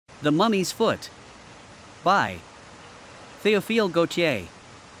The Mummy's Foot. By Théophile Gautier.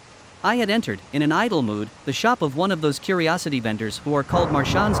 I had entered, in an idle mood, the shop of one of those curiosity vendors who are called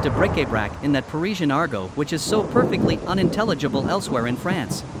marchands de bric-à-brac in that Parisian argot which is so perfectly unintelligible elsewhere in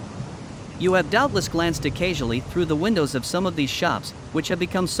France. You have doubtless glanced occasionally through the windows of some of these shops, which have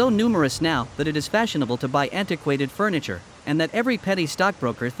become so numerous now that it is fashionable to buy antiquated furniture, and that every petty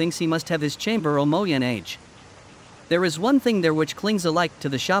stockbroker thinks he must have his chamber au Moyen Age. There is one thing there which clings alike to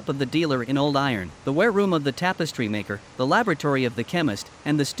the shop of the dealer in old iron, the wareroom of the tapestry maker, the laboratory of the chemist,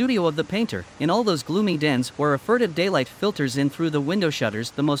 and the studio of the painter. In all those gloomy dens where a furtive daylight filters in through the window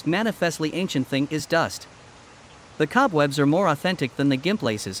shutters, the most manifestly ancient thing is dust. The cobwebs are more authentic than the gimp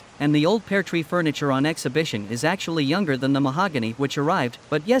laces, and the old pear tree furniture on exhibition is actually younger than the mahogany which arrived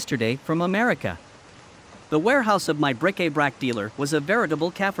but yesterday from America. The warehouse of my bric-à-brac dealer was a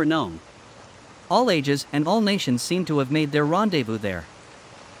veritable Capernaum. All ages and all nations seemed to have made their rendezvous there.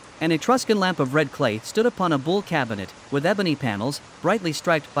 An Etruscan lamp of red clay stood upon a buhl cabinet, with ebony panels, brightly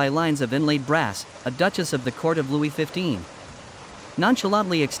striped by lines of inlaid brass, a duchess of the court of Louis XV.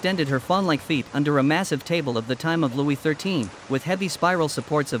 Nonchalantly extended her fawn-like feet under a massive table of the time of Louis XIII, with heavy spiral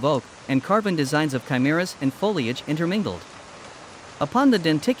supports of oak, and carven designs of chimeras and foliage intermingled. Upon the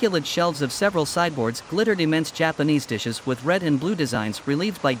denticulate shelves of several sideboards glittered immense Japanese dishes with red and blue designs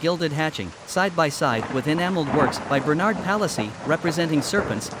relieved by gilded hatching, side by side with enameled works by Bernard Palissy representing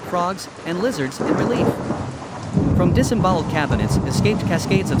serpents, frogs, and lizards in relief. From disemboweled cabinets escaped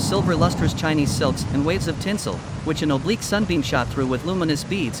cascades of silver lustrous Chinese silks and waves of tinsel, which an oblique sunbeam shot through with luminous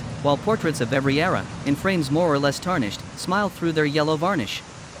beads, while portraits of every era, in frames more or less tarnished, smiled through their yellow varnish.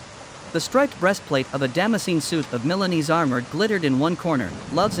 The striped breastplate of a Damascene suit of Milanese armor glittered in one corner.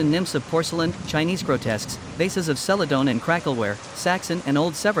 Loves and nymphs of porcelain, Chinese grotesques, vases of celadon and crackleware, Saxon and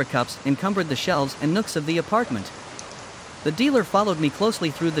old Sevres cups encumbered the shelves and nooks of the apartment. The dealer followed me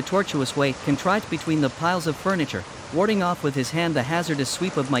closely through the tortuous way contrived between the piles of furniture, warding off with his hand the hazardous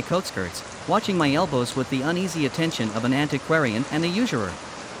sweep of my coat skirts, watching my elbows with the uneasy attention of an antiquarian and a usurer.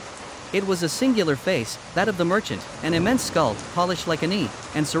 It was a singular face, that of the merchant, an immense skull, polished like an E,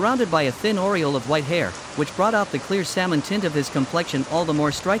 and surrounded by a thin aureole of white hair, which brought out the clear salmon tint of his complexion all the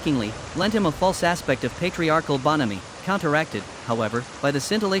more strikingly, lent him a false aspect of patriarchal bonhomie, counteracted, however, by the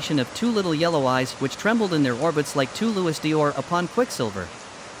scintillation of two little yellow eyes which trembled in their orbits like two Louis d'Or upon quicksilver.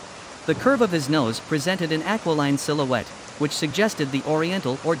 The curve of his nose presented an aquiline silhouette, which suggested the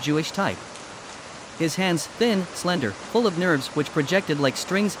Oriental or Jewish type. His hands, thin, slender, full of nerves which projected like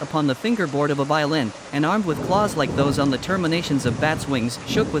strings upon the fingerboard of a violin, and armed with claws like those on the terminations of bats' wings,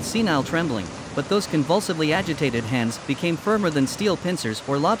 shook with senile trembling, but those convulsively agitated hands became firmer than steel pincers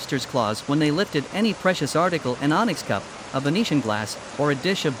or lobster's claws when they lifted any precious article, an onyx cup, a Venetian glass, or a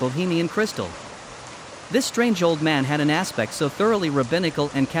dish of Bohemian crystal. This strange old man had an aspect so thoroughly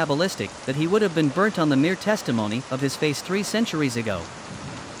rabbinical and Kabbalistic that he would have been burnt on the mere testimony of his face 3 centuries ago.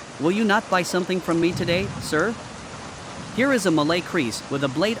 "Will you not buy something from me today, sir? Here is a Malay crease with a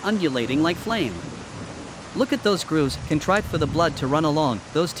blade undulating like flame. Look at those grooves, contrived for the blood to run along,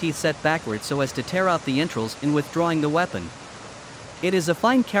 those teeth set backward so as to tear out the entrails in withdrawing the weapon. It is a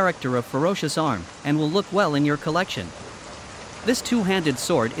fine character of ferocious arm, and will look well in your collection. This two-handed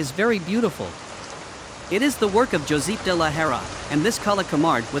sword is very beautiful. It is the work of Joseph de la Hera, and this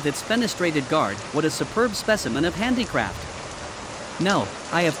calacamarde with its fenestrated guard, what a superb specimen of handicraft. No,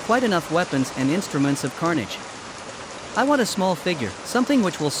 I have quite enough weapons and instruments of carnage. I want a small figure, something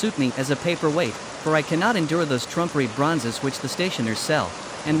which will suit me as a paperweight, for I cannot endure those trumpery bronzes which the stationers sell,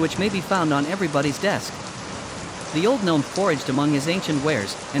 and which may be found on everybody's desk." The old gnome foraged among his ancient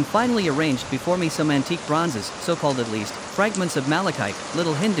wares, and finally arranged before me some antique bronzes, so-called at least, fragments of malachite,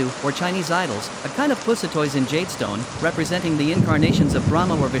 little Hindu or Chinese idols, a kind of pussatoys in jadestone, representing the incarnations of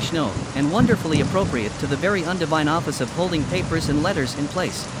Brahma or Vishnu, and wonderfully appropriate to the very undivine office of holding papers and letters in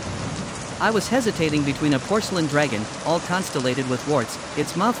place. I was hesitating between a porcelain dragon, all constellated with warts,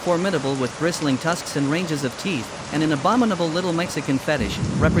 its mouth formidable with bristling tusks and ranges of teeth, and an abominable little Mexican fetish,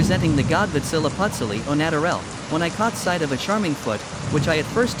 representing the god Huitzilopochtli au naturel, when I caught sight of a charming foot, which I at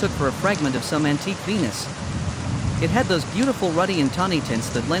first took for a fragment of some antique Venus. It had those beautiful ruddy and tawny tints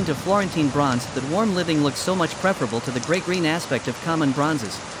that lend to Florentine bronze that warm living looks so much preferable to the grey-green aspect of common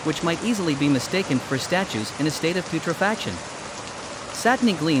bronzes, which might easily be mistaken for statues in a state of putrefaction.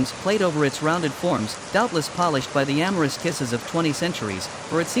 Satiny gleams played over its rounded forms, doubtless polished by the amorous kisses of 20 centuries,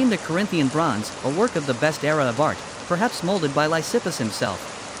 for it seemed a Corinthian bronze, a work of the best era of art, perhaps molded by Lysippus himself.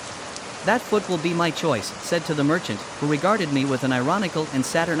 "That foot will be my choice," said to the merchant, who regarded me with an ironical and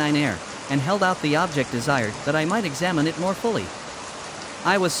saturnine air, and held out the object desired that I might examine it more fully.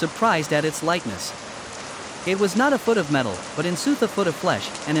 I was surprised at its likeness. It was not a foot of metal, but in sooth a foot of flesh,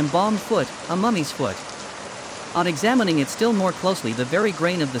 an embalmed foot, a mummy's foot. On examining it still more closely, the very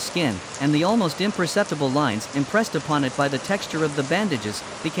grain of the skin, and the almost imperceptible lines impressed upon it by the texture of the bandages,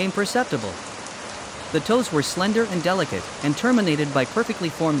 became perceptible. The toes were slender and delicate, and terminated by perfectly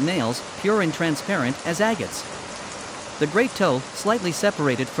formed nails, pure and transparent as agates. The great toe, slightly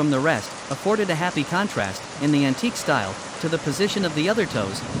separated from the rest, afforded a happy contrast, in the antique style, to the position of the other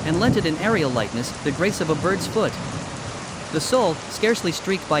toes, and lent it an aerial lightness, the grace of a bird's foot. The sole, scarcely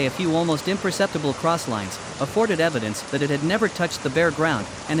streaked by a few almost imperceptible crosslines, afforded evidence that it had never touched the bare ground,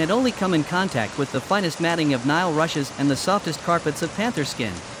 and had only come in contact with the finest matting of Nile rushes and the softest carpets of panther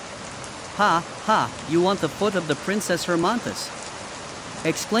skin. "Ha, ha, you want the foot of the Princess Hermonthis?"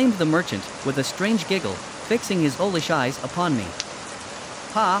 exclaimed the merchant, with a strange giggle, fixing his owlish eyes upon me.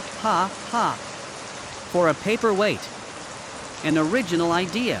 "Ha, ha, ha. For a paperweight. An original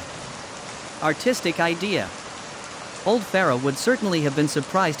idea. Artistic idea." Old Pharaoh would certainly have been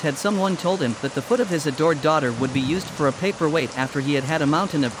surprised had someone told him that the foot of his adored daughter would be used for a paperweight after he had had a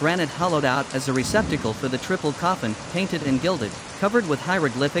mountain of granite hollowed out as a receptacle for the triple coffin, painted and gilded, covered with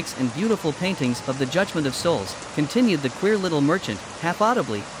hieroglyphics and beautiful paintings of the Judgment of Souls, continued the queer little merchant, half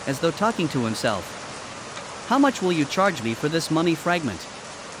audibly, as though talking to himself. "How much will you charge me for this mummy fragment?"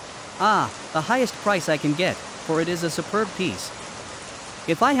 "Ah, the highest price I can get, for it is a superb piece.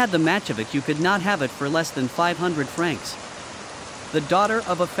 If I had the match of it, you could not have it for less than 500 francs. The daughter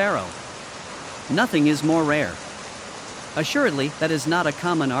of a pharaoh. Nothing is more rare. Assuredly, that is not a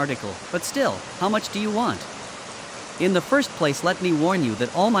common article, but still, how much do you want?" "In the first place, let me warn you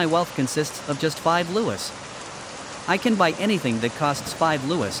that all my wealth consists of just 5 louis. I can buy anything that costs 5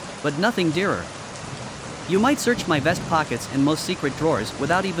 louis, but nothing dearer. You might search my vest pockets and most secret drawers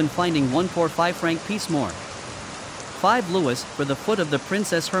without even finding one poor 5-franc piece more. 5 louis for the foot of the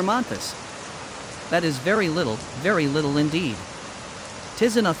Princess Hermonthis. That is very little indeed."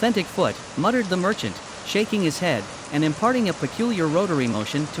 "'Tis an authentic foot," muttered the merchant, shaking his head, and imparting a peculiar rotary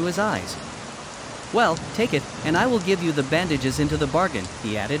motion to his eyes. "Well, take it, and I will give you the bandages into the bargain,"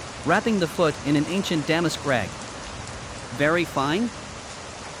 he added, wrapping the foot in an ancient damask rag. "Very fine?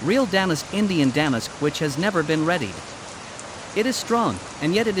 Real damask, Indian damask, which has never been readied. It is strong,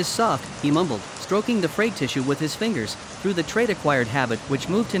 and yet it is soft," he mumbled, stroking the frayed tissue with his fingers, through the trade-acquired habit which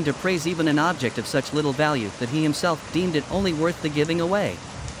moved him to praise even an object of such little value that he himself deemed it only worth the giving away.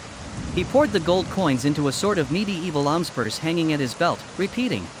 He poured the gold coins into a sort of medieval alms purse hanging at his belt,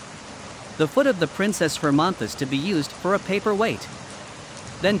 repeating, "The foot of the Princess Hermonthis to be used for a paperweight."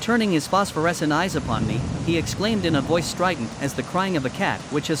 Then turning his phosphorescent eyes upon me, he exclaimed in a voice strident as the crying of a cat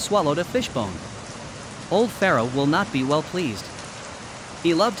which has swallowed a fishbone, "Old Pharaoh will not be well pleased.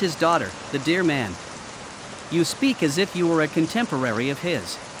 He loved his daughter, the dear man. You speak as if you were a contemporary of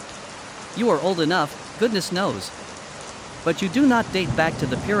his. You are old enough, goodness knows. But you do not date back to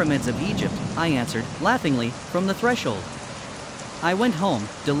the pyramids of Egypt," I answered, laughingly, from the threshold. I went home,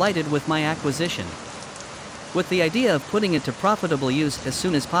 delighted with my acquisition. With the idea of putting it to profitable use as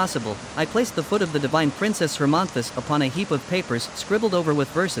soon as possible, I placed the foot of the divine Princess Hermonthis upon a heap of papers scribbled over with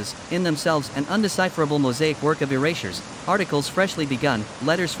verses, in themselves an undecipherable mosaic work of erasures, articles freshly begun,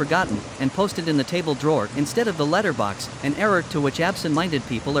 letters forgotten, and posted in the table drawer instead of the letter box, an error to which absent-minded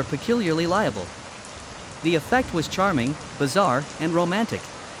people are peculiarly liable. The effect was charming, bizarre, and romantic.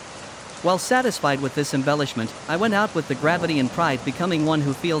 Well satisfied with this embellishment, I went out with the gravity and pride becoming one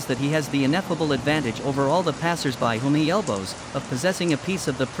who feels that he has the ineffable advantage over all the passers-by whom he elbows, of possessing a piece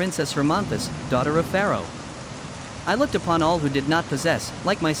of the Princess Hermonthis, daughter of Pharaoh. I looked upon all who did not possess,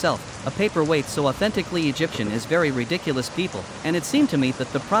 like myself, a paperweight so authentically Egyptian as very ridiculous people, and it seemed to me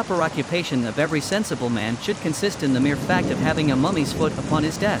that the proper occupation of every sensible man should consist in the mere fact of having a mummy's foot upon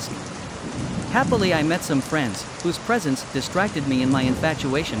his desk. Happily I met some friends, whose presence distracted me in my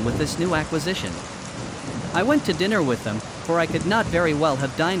infatuation with this new acquisition. I went to dinner with them, for I could not very well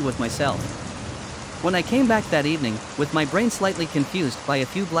have dined with myself. When I came back that evening, with my brain slightly confused by a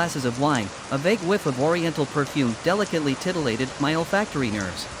few glasses of wine, a vague whiff of oriental perfume delicately titillated my olfactory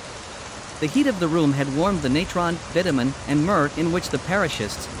nerves. The heat of the room had warmed the natron, bitumen, and myrrh in which the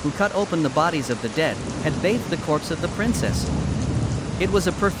parachists, who cut open the bodies of the dead, had bathed the corpse of the princess. It was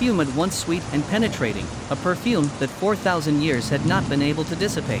a perfume at once sweet and penetrating, a perfume that 4,000 years had not been able to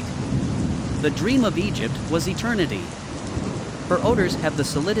dissipate. The dream of Egypt was eternity. Her odors have the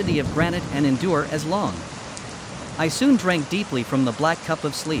solidity of granite and endure as long. I soon drank deeply from the black cup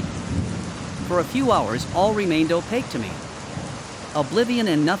of sleep. For a few hours all remained opaque to me. Oblivion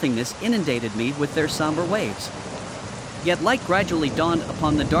and nothingness inundated me with their somber waves. Yet light gradually dawned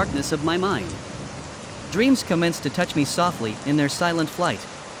upon the darkness of my mind. Dreams commenced to touch me softly in their silent flight.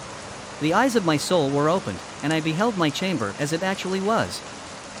 The eyes of my soul were opened, and I beheld my chamber as it actually was.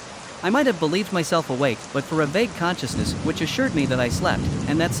 I might have believed myself awake, but for a vague consciousness which assured me that I slept,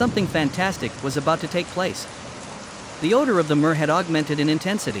 and that something fantastic was about to take place. The odor of the myrrh had augmented in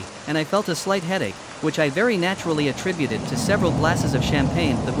intensity, and I felt a slight headache, which I very naturally attributed to several glasses of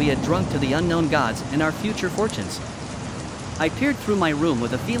champagne that we had drunk to the unknown gods and our future fortunes. I peered through my room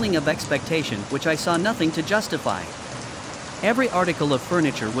with a feeling of expectation which I saw nothing to justify. Every article of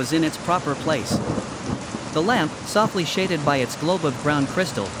furniture was in its proper place. The lamp, softly shaded by its globe of ground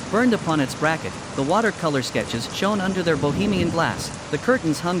crystal, burned upon its bracket, the watercolor sketches shone under their bohemian glass, the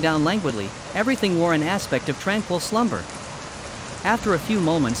curtains hung down languidly, everything wore an aspect of tranquil slumber. After a few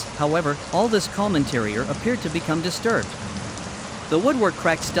moments, however, all this calm interior appeared to become disturbed. The woodwork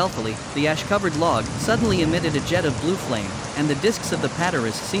cracked stealthily, the ash-covered log suddenly emitted a jet of blue flame, and the discs of the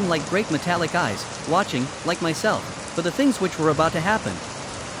patterers seemed like great metallic eyes, watching, like myself, for the things which were about to happen.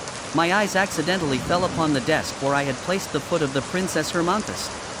 My eyes accidentally fell upon the desk where I had placed the foot of the Princess Hermonthis.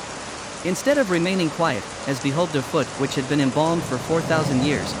 Instead of remaining quiet, as behoved a foot which had been embalmed for 4,000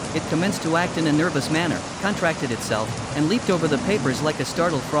 years, it commenced to act in a nervous manner, contracted itself, and leaped over the papers like a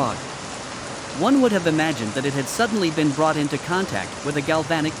startled frog. One would have imagined that it had suddenly been brought into contact with a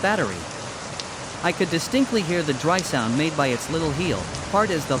galvanic battery. I could distinctly hear the dry sound made by its little heel, part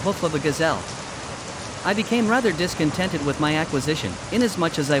as the hoof of a gazelle. I became rather discontented with my acquisition,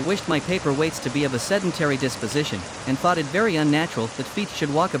 inasmuch as I wished my paperweights to be of a sedentary disposition, and thought it very unnatural that feet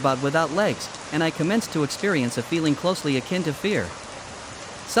should walk about without legs, and I commenced to experience a feeling closely akin to fear.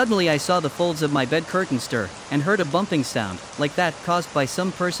 Suddenly I saw the folds of my bed curtain stir, and heard a bumping sound, like that caused by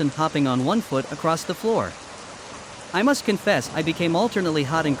some person hopping on one foot across the floor. I must confess I became alternately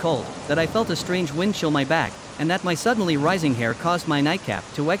hot and cold, that I felt a strange wind chill my back, and that my suddenly rising hair caused my nightcap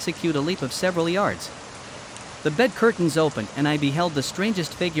to execute a leap of several yards. The bed curtains opened and I beheld the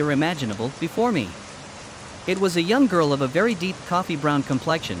strangest figure imaginable before me. It was a young girl of a very deep coffee-brown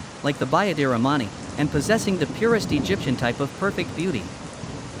complexion, like the Bayadir Amani, and possessing the purest Egyptian type of perfect beauty.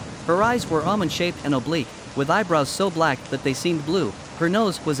 Her eyes were almond-shaped and oblique, with eyebrows so black that they seemed blue. Her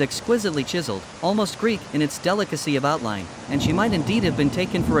nose was exquisitely chiseled, almost Greek in its delicacy of outline, and she might indeed have been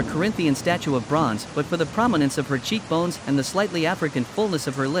taken for a Corinthian statue of bronze but for the prominence of her cheekbones and the slightly African fullness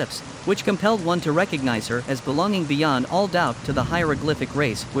of her lips, which compelled one to recognize her as belonging beyond all doubt to the hieroglyphic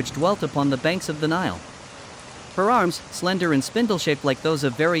race which dwelt upon the banks of the Nile. Her arms, slender and spindle-shaped like those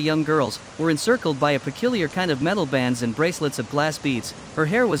of very young girls, were encircled by a peculiar kind of metal bands and bracelets of glass beads. Her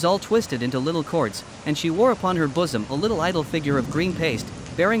hair was all twisted into little cords, and she wore upon her bosom a little idol figure of green paste,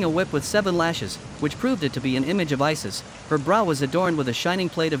 bearing a whip with 7 lashes, which proved it to be an image of Isis. Her brow was adorned with a shining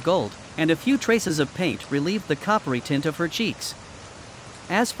plate of gold, and a few traces of paint relieved the coppery tint of her cheeks.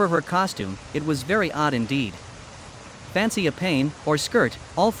 As for her costume, it was very odd indeed. Fancy a pane, or skirt,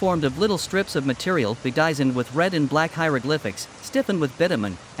 all formed of little strips of material bedizened with red and black hieroglyphics, stiffened with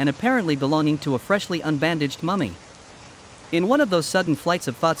bitumen, and apparently belonging to a freshly unbandaged mummy. In one of those sudden flights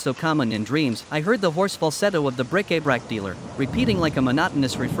of thought so common in dreams, I heard the hoarse falsetto of the bric-a-brac dealer, repeating like a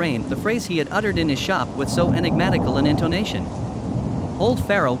monotonous refrain the phrase he had uttered in his shop with so enigmatical an intonation. Old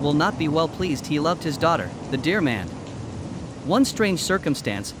Pharaoh will not be well pleased, he loved his daughter, the dear man. One strange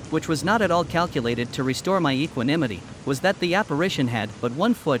circumstance, which was not at all calculated to restore my equanimity, was that the apparition had but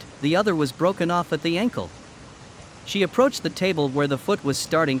one foot, the other was broken off at the ankle. She approached the table where the foot was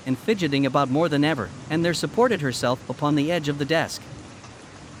starting and fidgeting about more than ever, and there supported herself upon the edge of the desk.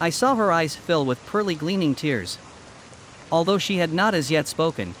 I saw her eyes fill with pearly gleaming tears. Although she had not as yet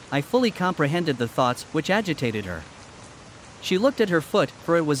spoken, I fully comprehended the thoughts which agitated her. She looked at her foot,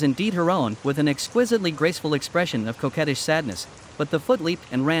 for it was indeed her own, with an exquisitely graceful expression of coquettish sadness, but the foot leaped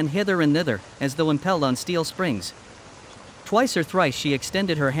and ran hither and thither, as though impelled on steel springs. Twice or thrice she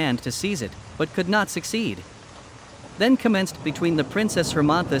extended her hand to seize it, but could not succeed. Then commenced between the Princess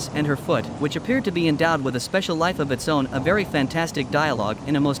Hermonthis and her foot, which appeared to be endowed with a special life of its own, a very fantastic dialogue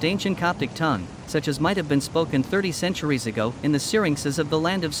in a most ancient Coptic tongue, such as might have been spoken 30 centuries ago in the syrinxes of the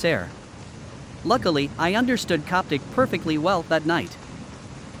land of Ser. Luckily, I understood Coptic perfectly well that night.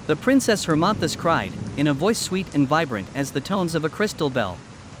 The Princess Hermonthis cried, in a voice sweet and vibrant as the tones of a crystal bell.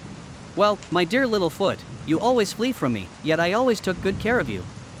 "Well, my dear little foot, you always flee from me, yet I always took good care of you.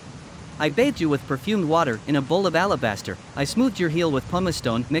 I bathed you with perfumed water in a bowl of alabaster, I smoothed your heel with pumice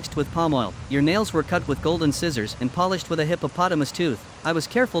stone mixed with palm oil, your nails were cut with golden scissors and polished with a hippopotamus tooth, I was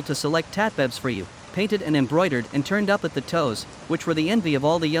careful to select tatbebs for you, painted and embroidered and turned up at the toes, which were the envy of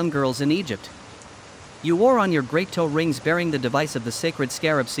all the young girls in Egypt. You wore on your great toe rings bearing the device of the sacred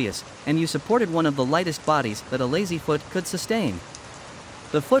scarab Ceus, and you supported one of the lightest bodies that a lazy foot could sustain."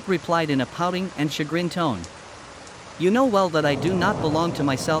 The foot replied in a pouting and chagrined tone, "You know well that I do not belong to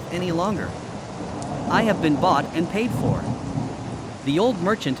myself any longer. I have been bought and paid for." The old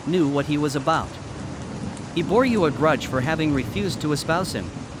merchant knew what he was about. "He bore you a grudge for having refused to espouse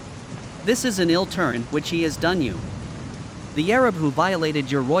him. This is an ill turn which he has done you. The Arab who violated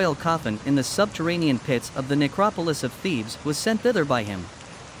your royal coffin in the subterranean pits of the necropolis of Thebes was sent thither by him.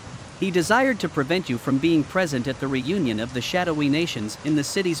 He desired to prevent you from being present at the reunion of the shadowy nations in the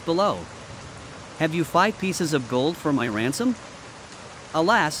cities below. Have you 5 pieces of gold for my ransom?"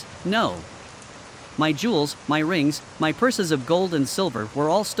 "Alas, no. My jewels, my rings, my purses of gold and silver were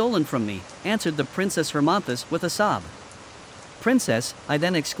all stolen from me," answered the Princess Hermonthis with a sob. "Princess," I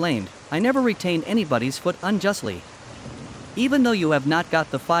then exclaimed, "I never retain anybody's foot unjustly. Even though you have not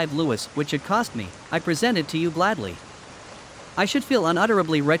got the 5 louis which it cost me, I present it to you gladly. I should feel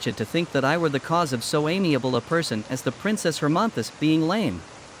unutterably wretched to think that I were the cause of so amiable a person as the Princess Hermonthis being lame."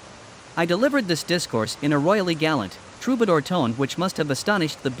 I delivered this discourse in a royally gallant, troubadour tone which must have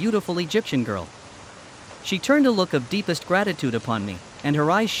astonished the beautiful Egyptian girl. She turned a look of deepest gratitude upon me, and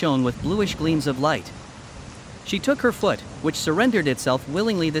her eyes shone with bluish gleams of light. She took her foot, which surrendered itself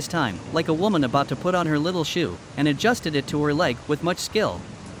willingly this time, like a woman about to put on her little shoe, and adjusted it to her leg with much skill.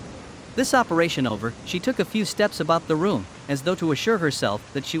 This operation over, she took a few steps about the room, as though to assure herself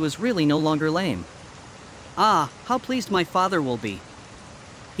that she was really no longer lame. "Ah, how pleased my father will be!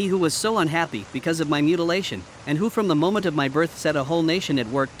 He who was so unhappy because of my mutilation, and who from the moment of my birth set a whole nation at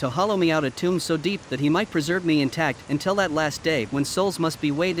work to hollow me out a tomb so deep that he might preserve me intact until that last day when souls must be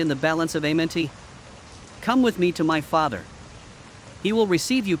weighed in the balance of amity. Come with me to my father. He will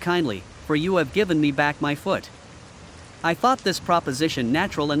receive you kindly, for you have given me back my foot." I thought this proposition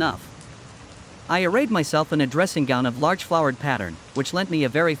natural enough. I arrayed myself in a dressing gown of large flowered pattern, which lent me a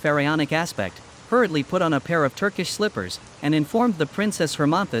very pharaonic aspect, hurriedly put on a pair of Turkish slippers, and informed the Princess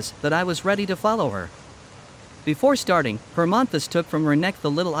Hermonthis that I was ready to follow her. Before starting, Hermonthis took from her neck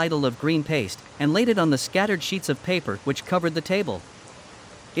the little idol of green paste, and laid it on the scattered sheets of paper which covered the table.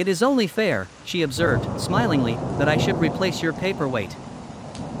 "It is only fair," she observed, smilingly, "that I should replace your paperweight."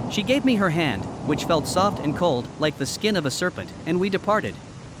 She gave me her hand, which felt soft and cold, like the skin of a serpent, and we departed.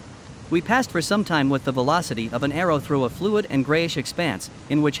 We passed for some time with the velocity of an arrow through a fluid and grayish expanse,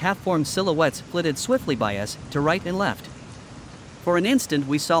 in which half-formed silhouettes flitted swiftly by us, to right and left. For an instant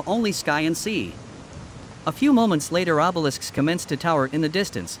we saw only sky and sea. A few moments later obelisks commenced to tower in the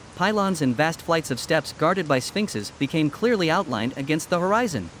distance, pylons and vast flights of steps guarded by sphinxes became clearly outlined against the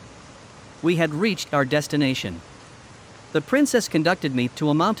horizon. We had reached our destination. The princess conducted me to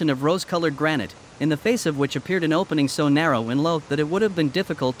a mountain of rose-colored granite, in the face of which appeared an opening so narrow and low that it would have been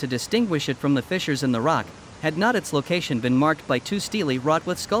difficult to distinguish it from the fissures in the rock, had not its location been marked by 2 stelae wrought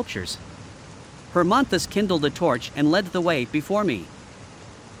with sculptures. Hermonthis kindled a torch and led the way before me.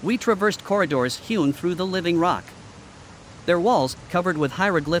 We traversed corridors hewn through the living rock. Their walls, covered with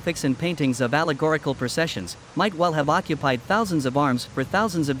hieroglyphics and paintings of allegorical processions, might well have occupied thousands of arms for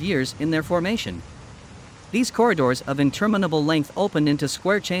thousands of years in their formation. These corridors of interminable length opened into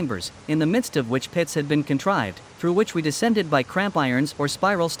square chambers, in the midst of which pits had been contrived, through which we descended by cramp irons or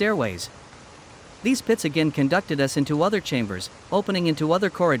spiral stairways. These pits again conducted us into other chambers, opening into other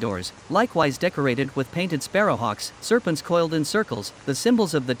corridors, likewise decorated with painted sparrowhawks, serpents coiled in circles, the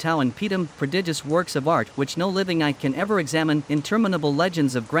symbols of the Tau and Pedum, prodigious works of art which no living eye can ever examine, interminable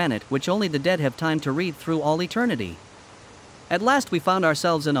legends of granite which only the dead have time to read through all eternity. At last we found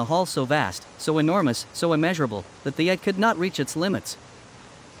ourselves in a hall so vast, so enormous, so immeasurable, that the eye could not reach its limits.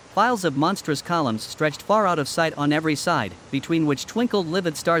 Files of monstrous columns stretched far out of sight on every side, between which twinkled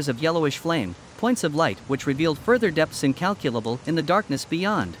livid stars of yellowish flame, points of light which revealed further depths incalculable in the darkness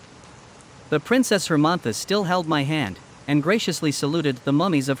beyond. The Princess Hermonthis still held my hand, and graciously saluted the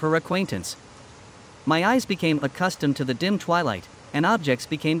mummies of her acquaintance. My eyes became accustomed to the dim twilight, and objects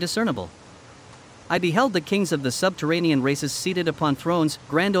became discernible. I beheld the kings of the subterranean races seated upon thrones,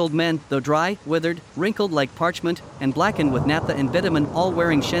 grand old men, though dry, withered, wrinkled like parchment, and blackened with naphtha and bitumen, all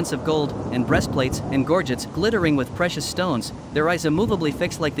wearing shents of gold, and breastplates, and gorgets glittering with precious stones, their eyes immovably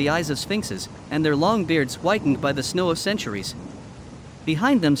fixed like the eyes of sphinxes, and their long beards whitened by the snow of centuries.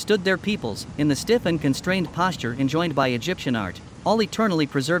 Behind them stood their peoples, in the stiff and constrained posture enjoined by Egyptian art, all eternally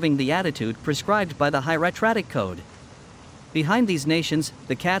preserving the attitude prescribed by the hieratic code. Behind these nations,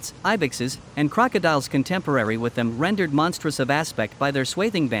 the cats, ibexes, and crocodiles contemporary with them rendered monstrous of aspect by their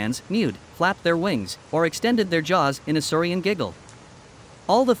swathing bands, mewed, flapped their wings, or extended their jaws in a saurian giggle.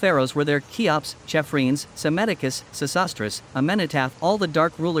 All the pharaohs were there, Cheops, Chephrenes, Psammetichus, Sesostris, Amenetaph, all the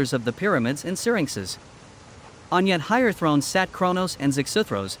dark rulers of the pyramids and syrinxes. On yet higher thrones sat Kronos and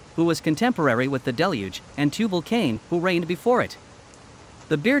Xixouthros, who was contemporary with the deluge, and Tubal-Cain, who reigned before it.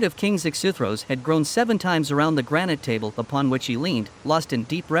 The beard of King Xixouthros had grown 7 times around the granite table upon which he leaned, lost in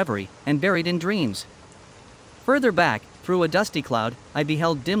deep reverie, and buried in dreams. Further back, through a dusty cloud, I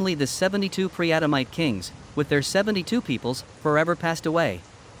beheld dimly the 72 pre-Adamite kings, with their 72 peoples, forever passed away.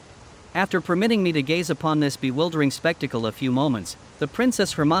 After permitting me to gaze upon this bewildering spectacle a few moments, the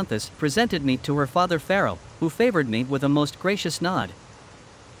Princess Hermonthis presented me to her father Pharaoh, who favored me with a most gracious nod.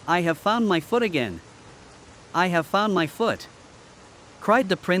 "I have found my foot again. I have found my foot," cried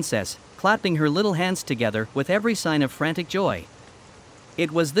the princess, clapping her little hands together with every sign of frantic joy.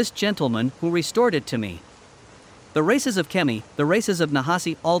 "It was this gentleman who restored it to me." The races of Kemi, the races of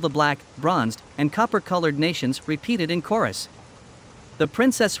Nahasi, all the black, bronzed, and copper-colored nations repeated in chorus. "The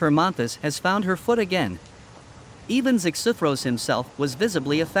Princess Hermonthis has found her foot again." Even Xixouthros himself was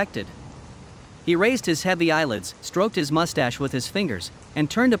visibly affected. He raised his heavy eyelids, stroked his mustache with his fingers, and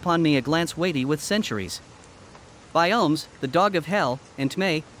turned upon me a glance weighty with centuries. "By Ohms, the dog of hell, and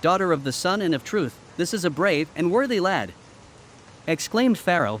Tmei, daughter of the sun and of truth, this is a brave and worthy lad!" exclaimed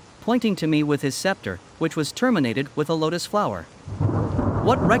Pharaoh, pointing to me with his scepter, which was terminated with a lotus flower.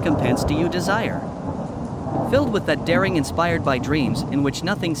 "What recompense do you desire?" Filled with that daring inspired by dreams in which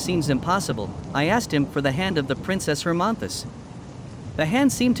nothing seems impossible, I asked him for the hand of the Princess Hermonthis. The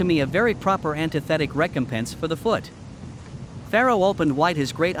hand seemed to me a very proper antithetic recompense for the foot. Pharaoh opened wide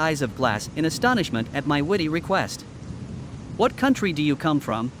his great eyes of glass in astonishment at my witty request. "What country do you come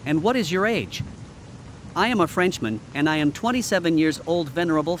from, and what is your age?" "I am a Frenchman, and I am 27 years old,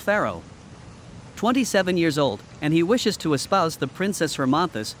 venerable Pharaoh." 27 years old, and he wishes to espouse the Princess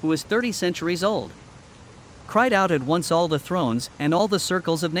Hermonthis, who is 30 centuries old. Cried out at once all the thrones and all the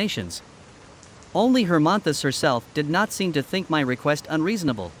circles of nations. Only Hermonthis herself did not seem to think my request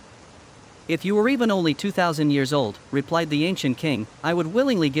unreasonable. "If you were even only 2,000 years old," replied the ancient king, "I would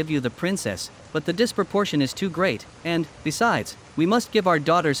willingly give you the princess, but the disproportion is too great, and, besides, we must give our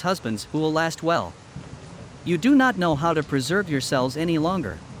daughters husbands who will last well. You do not know how to preserve yourselves any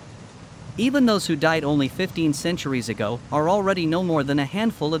longer. Even those who died only 15 centuries ago are already no more than a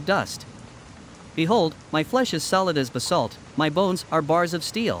handful of dust. Behold, my flesh is solid as basalt, my bones are bars of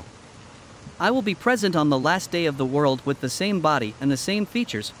steel. I will be present on the last day of the world with the same body and the same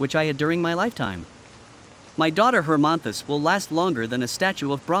features which I had during my lifetime. My daughter Hermonthis will last longer than a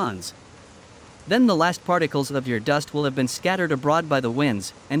statue of bronze. Then the last particles of your dust will have been scattered abroad by the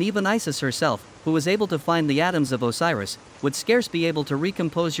winds, and even Isis herself, who was able to find the atoms of Osiris, would scarce be able to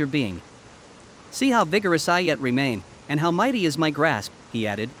recompose your being. See how vigorous I yet remain, and how mighty is my grasp," he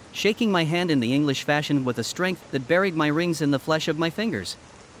added, shaking my hand in the English fashion with a strength that buried my rings in the flesh of my fingers.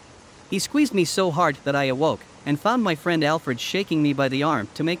 He squeezed me so hard that I awoke, and found my friend Alfred shaking me by the arm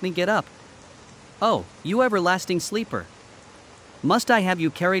to make me get up. "Oh, you everlasting sleeper! Must I have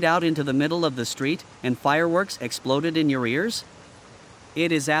you carried out into the middle of the street, and fireworks exploded in your ears?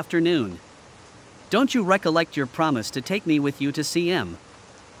 It is afternoon. Don't you recollect your promise to take me with you to see M.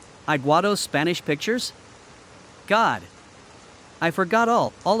 Aguado's Spanish pictures? God! I forgot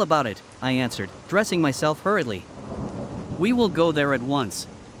all about it," I answered, dressing myself hurriedly. "We will go there at once.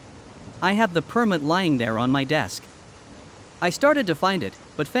 I have the permit lying there on my desk." I started to find it,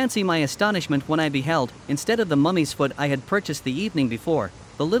 but fancy my astonishment when I beheld, instead of the mummy's foot I had purchased the evening before,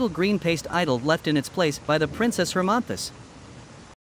 the little green paste idol left in its place by the Princess Hermonthis.